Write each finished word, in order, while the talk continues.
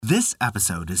This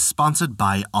episode is sponsored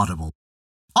by Audible.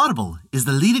 Audible is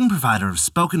the leading provider of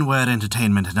spoken word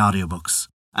entertainment and audiobooks,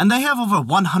 and they have over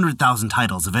 100,000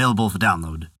 titles available for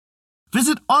download.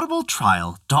 Visit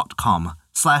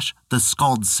audibletrial.com/The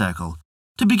Skald Circle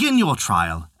to begin your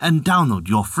trial and download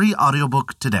your free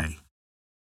audiobook today.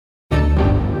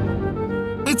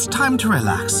 It's time to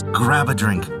relax, grab a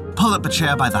drink, pull up a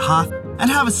chair by the hearth, and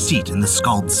have a seat in the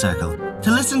Skald Circle to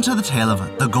listen to the tale of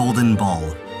The Golden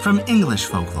Ball from English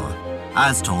folklore,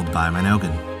 as told by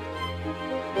Minogan.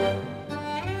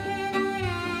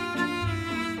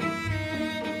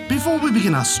 Before we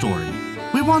begin our story,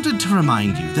 we wanted to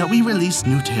remind you that we release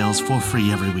new tales for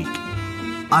free every week.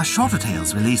 Our shorter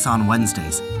tales release on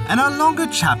Wednesdays, and our longer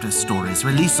chapter stories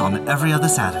release on every other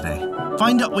Saturday.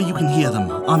 Find out where you can hear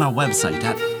them on our website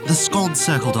at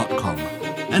thescaldcircle.com.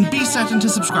 And be certain to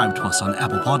subscribe to us on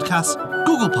Apple Podcasts,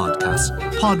 Google Podcasts,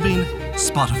 Podbean,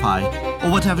 Spotify, or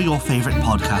whatever your favorite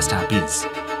podcast app is.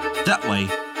 That way,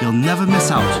 you'll never miss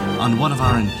out on one of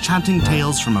our enchanting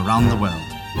tales from around the world.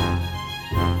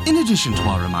 In addition to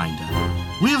our reminder,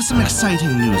 we have some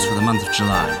exciting news for the month of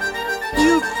July.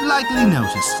 You've likely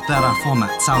noticed that our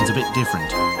format sounds a bit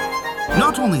different.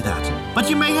 Not only that, but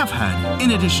you may have heard,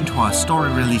 in addition to our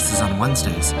story releases on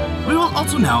Wednesdays, we will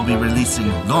also now be releasing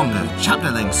longer,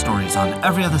 chapter-length stories on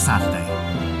every other Saturday.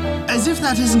 As if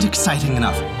that isn't exciting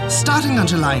enough, starting on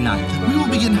July 9th, we will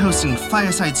begin hosting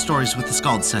Fireside Stories with the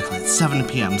Skald Circle at 7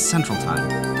 p.m. Central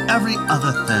Time, every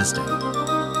other Thursday.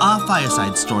 Our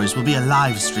Fireside Stories will be a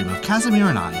live stream of Casimir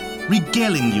and I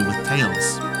regaling you with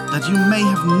tales that you may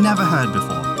have never heard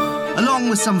before, along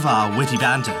with some of our witty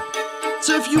banter.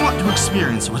 So if you want to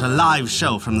experience what a live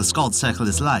show from the Skald Circle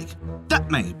is like, that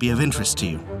may be of interest to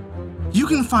you. You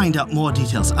can find out more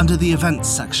details under the events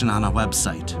section on our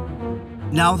website.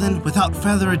 Now then, without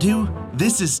further ado,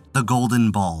 this is The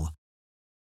Golden Ball.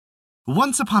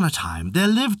 Once upon a time, there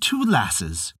lived two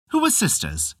lasses who were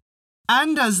sisters.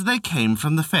 And as they came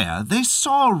from the fair, they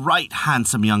saw a right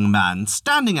handsome young man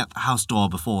standing at the house door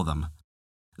before them.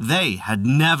 They had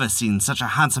never seen such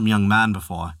a handsome young man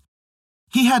before.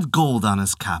 He had gold on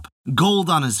his cap, gold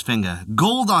on his finger,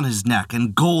 gold on his neck,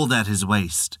 and gold at his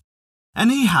waist.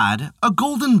 And he had a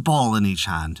golden ball in each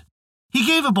hand. He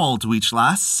gave a ball to each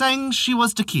lass, saying she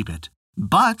was to keep it.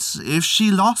 But if she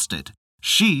lost it,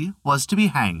 she was to be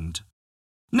hanged.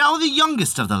 Now the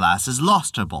youngest of the lasses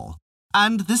lost her ball,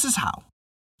 and this is how.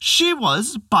 She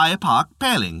was by a park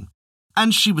paling,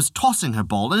 and she was tossing her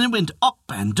ball, and it went up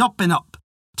and up and up,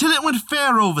 till it went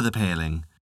fair over the paling.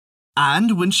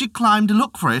 And when she climbed to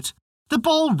look for it, the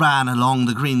ball ran along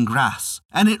the green grass,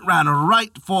 and it ran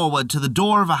right forward to the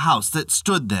door of a house that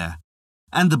stood there.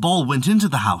 And the ball went into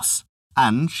the house,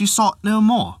 and she saw it no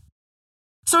more.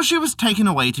 So she was taken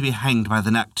away to be hanged by the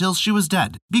neck till she was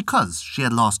dead, because she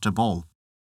had lost her ball.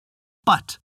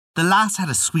 But the lass had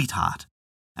a sweetheart,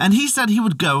 and he said he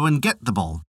would go and get the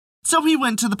ball. So he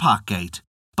went to the park gate,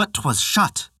 but 'twas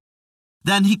shut.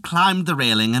 Then he climbed the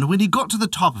railing, and when he got to the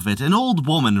top of it, an old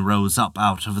woman rose up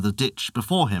out of the ditch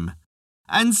before him,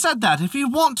 and said that if he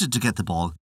wanted to get the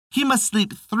ball, he must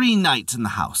sleep 3 nights in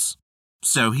the house.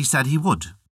 So he said he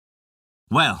would.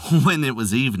 Well, when it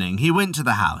was evening, he went to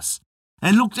the house,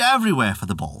 and looked everywhere for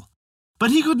the ball, but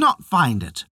he could not find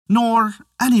it, nor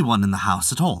anyone in the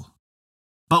house at all.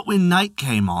 But when night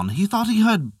came on, he thought he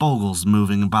heard bogles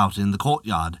moving about in the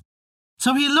courtyard.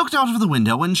 So he looked out of the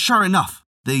window, and sure enough,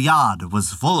 the yard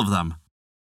was full of them.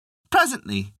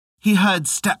 Presently, he heard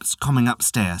steps coming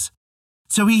upstairs,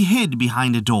 so he hid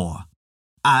behind a door,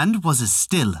 and was as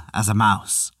still as a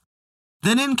mouse.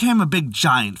 Then in came a big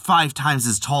giant 5 times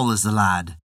as tall as the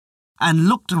lad, and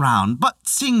looked around, but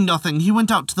seeing nothing, he went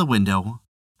out to the window,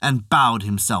 and bowed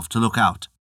himself to look out.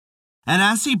 And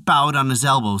as he bowed on his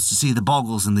elbows to see the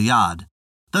bogles in the yard,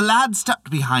 the lad stepped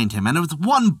behind him, and with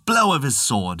one blow of his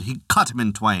sword he cut him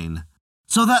in twain,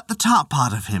 so that the top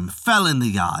part of him fell in the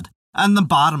yard, and the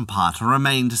bottom part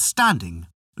remained standing,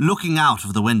 looking out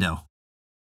of the window.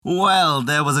 Well,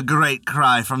 there was a great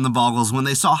cry from the bogles when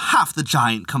they saw half the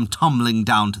giant come tumbling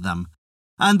down to them,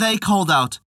 and they called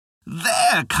out,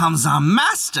 "There comes our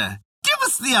master! Give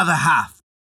us the other half!"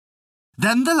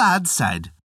 Then the lad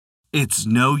said, "It's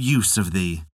no use of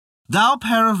thee, thou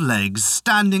pair of legs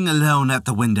standing alone at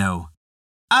the window.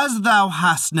 As thou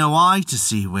hast no eye to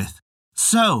see with,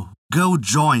 so go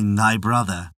join thy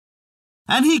brother."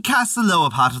 And he cast the lower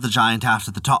part of the giant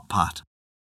after the top part.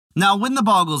 Now when the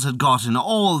bogles had gotten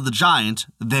all of the giant,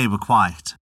 they were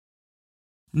quiet.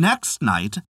 Next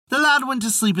night, the lad went to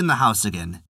sleep in the house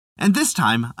again, and this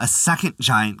time a second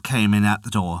giant came in at the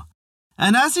door.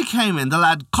 And as he came in, the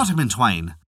lad cut him in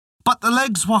twain. But the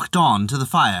legs walked on to the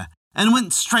fire, and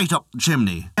went straight up the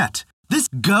chimney. "Get this,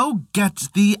 go get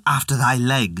thee after thy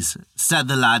legs," said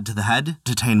the lad to the head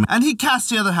entertainment, and he cast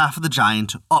the other half of the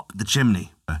giant up the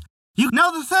chimney.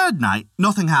 Now the third night,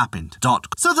 nothing happened.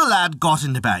 So the lad got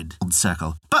into bed,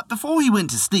 circle. But before he went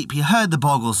to sleep, he heard the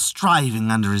bogles striving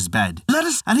under his bed.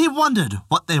 And he wondered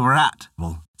what they were at.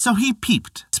 So he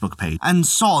peeped Facebook page and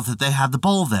saw that they had the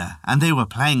ball there, and they were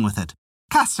playing with it,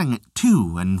 casting it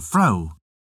to and fro.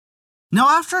 Now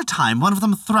after a time, one of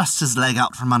them thrust his leg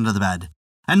out from under the bed,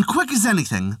 and quick as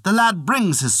anything, the lad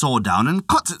brings his sword down and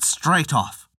cuts it straight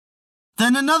off.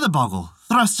 Then another bogle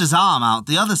thrust his arm out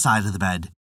the other side of the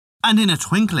bed, and in a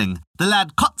twinkling, the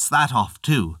lad cuts that off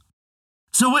too.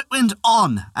 So it went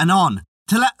on,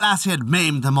 till at last he had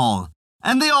maimed them all,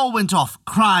 and they all went off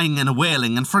crying and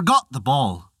wailing and forgot the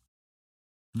ball.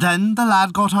 Then the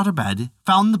lad got out of bed,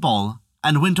 found the ball,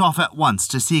 and went off at once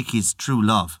to seek his true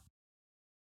love.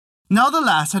 Now the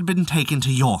lass had been taken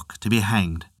to York to be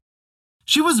hanged.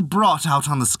 She was brought out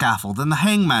on the scaffold, and the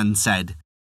hangman said,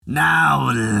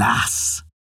 "Now, lass,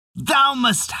 thou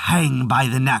must hang by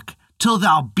the neck till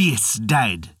thou beest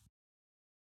dead."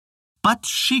 But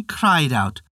she cried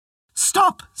out,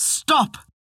 "Stop, stop!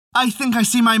 I think I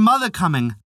see my mother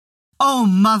coming. Oh,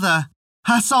 mother,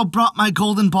 hast thou brought my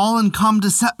golden ball and come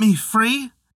to set me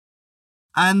free?"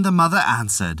 And the mother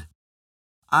answered,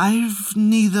 "I've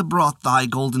neither brought thy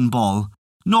golden ball,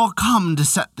 nor come to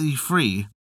set thee free,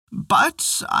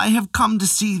 but I have come to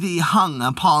see thee hung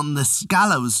upon this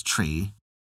gallows tree."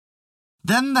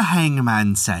 Then the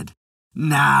hangman said,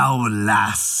 "Now,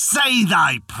 lass, say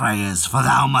thy prayers, for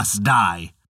thou must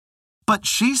die." But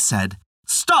she said,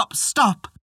 "Stop, stop!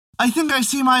 I think I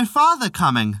see my father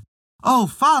coming. Oh,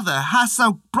 father, hast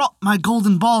thou brought my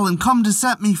golden ball and come to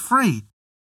set me free?"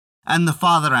 And the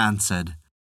father answered,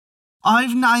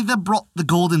 "I've neither brought the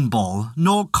golden ball,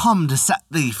 nor come to set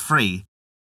thee free,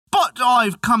 but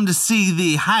I've come to see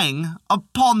thee hang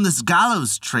upon this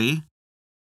gallows tree."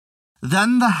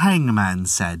 Then the hangman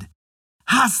said,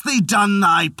 "Hast thee done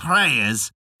thy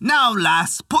prayers? Now,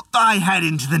 lass, put thy head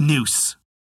into the noose."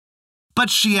 But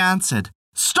she answered,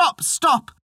 "Stop,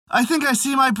 stop! I think I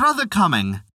see my brother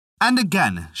coming." And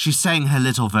again she sang her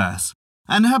little verse,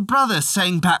 and her brother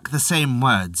sang back the same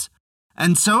words.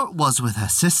 And so it was with her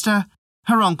sister,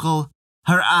 her uncle,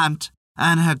 her aunt,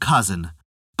 and her cousin.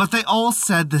 But they all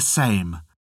said the same.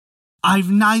 "I've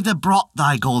neither brought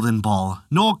thy golden ball,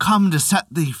 nor come to set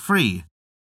thee free,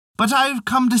 but I've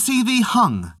come to see thee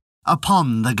hung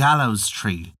upon the gallows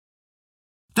tree."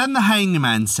 Then the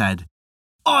hangman said,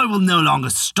 "I will no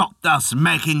longer stop thus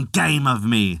making game of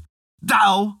me.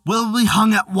 Thou wilt be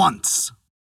hung at once."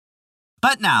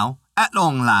 But now, at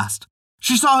long last,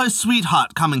 she saw her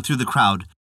sweetheart coming through the crowd.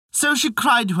 So she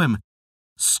cried to him,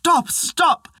 "Stop,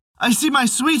 stop! I see my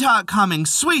sweetheart coming.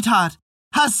 Sweetheart,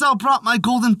 hast thou brought my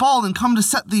golden ball and come to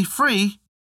set thee free?"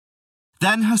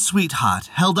 Then her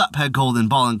sweetheart held up her golden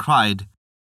ball and cried,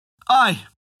 I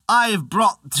have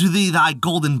brought to thee thy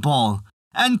golden ball,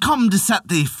 and come to set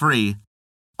thee free.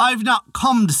 I've not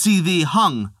come to see thee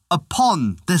hung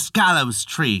upon this gallows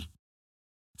tree."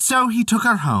 So he took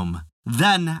her home,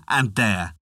 then and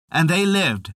there, and they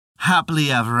lived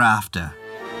happily ever after.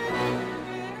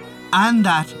 And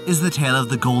that is the tale of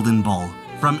the golden ball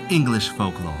from English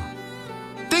folklore.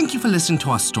 Thank you for listening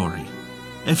to our story.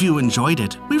 If you enjoyed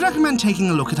it, we recommend taking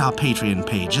a look at our Patreon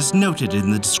page as noted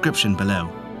in the description below.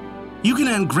 You can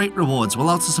earn great rewards while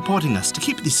also supporting us to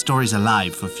keep these stories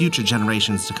alive for future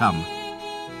generations to come.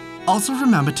 Also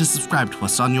remember to subscribe to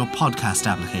us on your podcast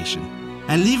application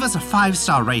and leave us a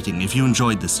 5-star rating if you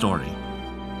enjoyed the story.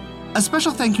 A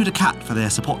special thank you to Kat for their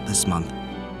support this month.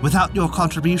 Without your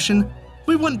contribution,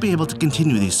 we wouldn't be able to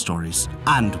continue these stories,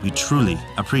 and we truly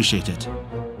appreciate it.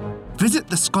 Visit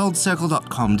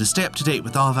thescaldcircle.com to stay up to date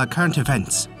with all of our current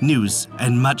events, news,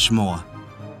 and much more.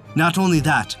 Not only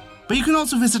that, but you can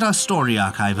also visit our story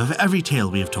archive of every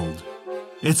tale we have told.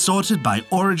 It's sorted by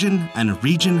origin and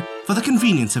region for the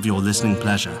convenience of your listening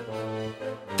pleasure.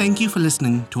 Thank you for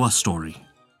listening to our story.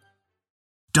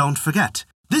 Don't forget,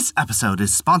 this episode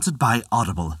is sponsored by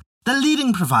Audible, the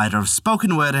leading provider of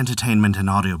spoken word entertainment and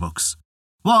audiobooks.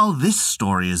 While this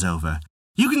story is over,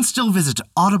 you can still visit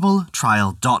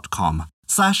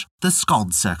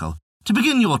audibletrial.com/thescaldcircle to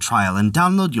begin your trial and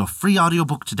download your free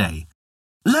audiobook today.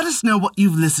 Let us know what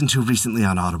you've listened to recently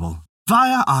on Audible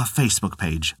via our Facebook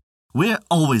page. We're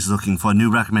always looking for new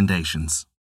recommendations.